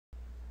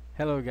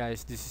Hello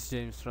guys, this is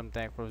James from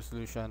Tech Pro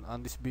Solution.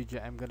 On this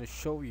video, I'm gonna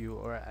show you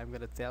or I'm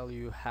gonna tell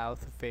you how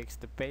to fix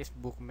the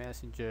Facebook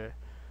Messenger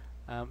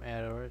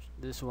error.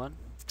 This one,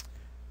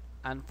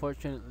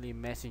 unfortunately,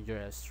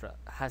 Messenger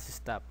has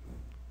stopped.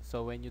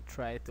 So when you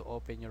try to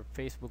open your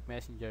Facebook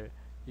Messenger,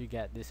 you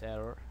get this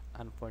error.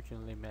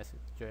 Unfortunately,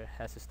 Messenger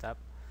has stopped.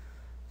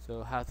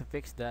 So how to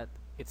fix that?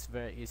 It's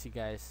very easy,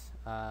 guys.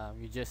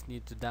 You just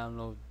need to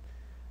download.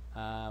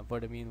 For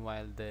the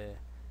meanwhile, the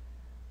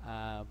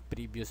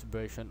previous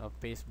version of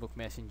Facebook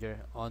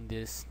Messenger on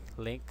this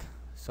link.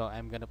 So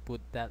I'm gonna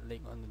put that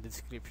link on the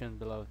description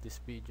below this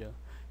video.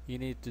 You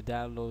need to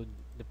download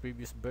the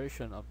previous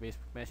version of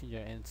Facebook Messenger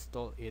and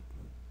install it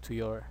to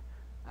your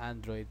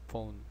Android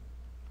phone.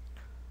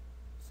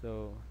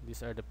 So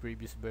these are the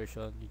previous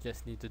version. You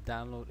just need to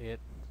download it.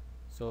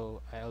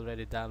 So I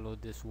already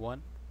download this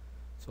one.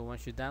 So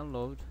once you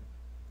download,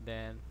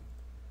 then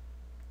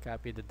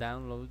copy the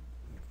download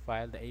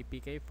file, the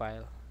APK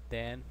file,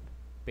 then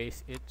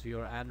paste it to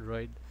your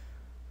Android,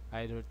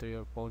 either to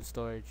your phone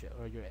storage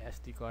or your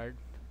SD card.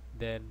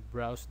 Then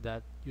browse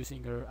that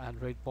using your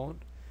Android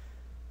phone.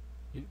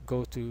 You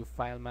go to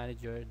File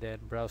Manager, then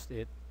browse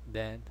it,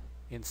 then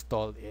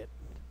install it.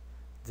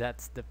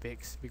 That's the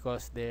fix,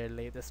 because their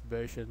latest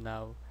version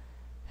now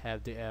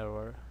have the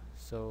error.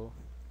 So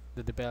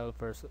the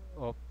developers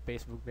of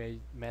Facebook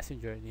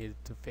Messenger needed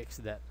to fix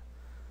that.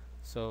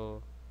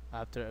 So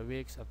after a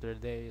week, after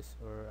days,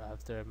 or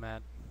after a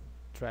month,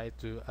 try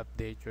to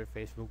update your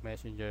Facebook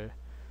Messenger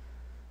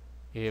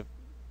if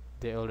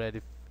they already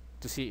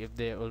to see if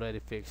they already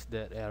fixed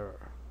that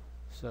error.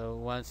 So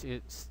once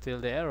it's still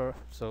the error,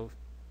 so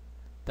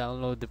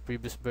download the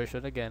previous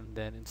version again,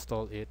 then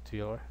install it to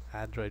your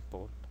Android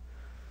phone.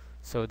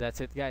 So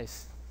that's it,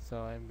 guys.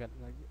 So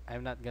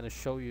I'm not gonna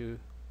show you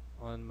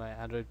on my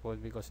Android phone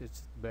because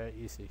it's very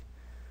easy.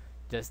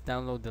 Just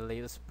download the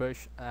latest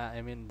version,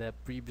 the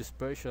previous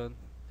version,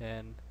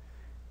 and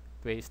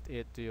paste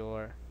it to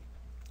your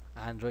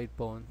Android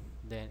phone,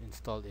 then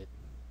install it.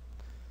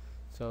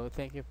 So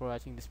thank you for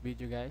watching this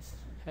video, guys.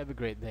 Have a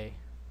great day.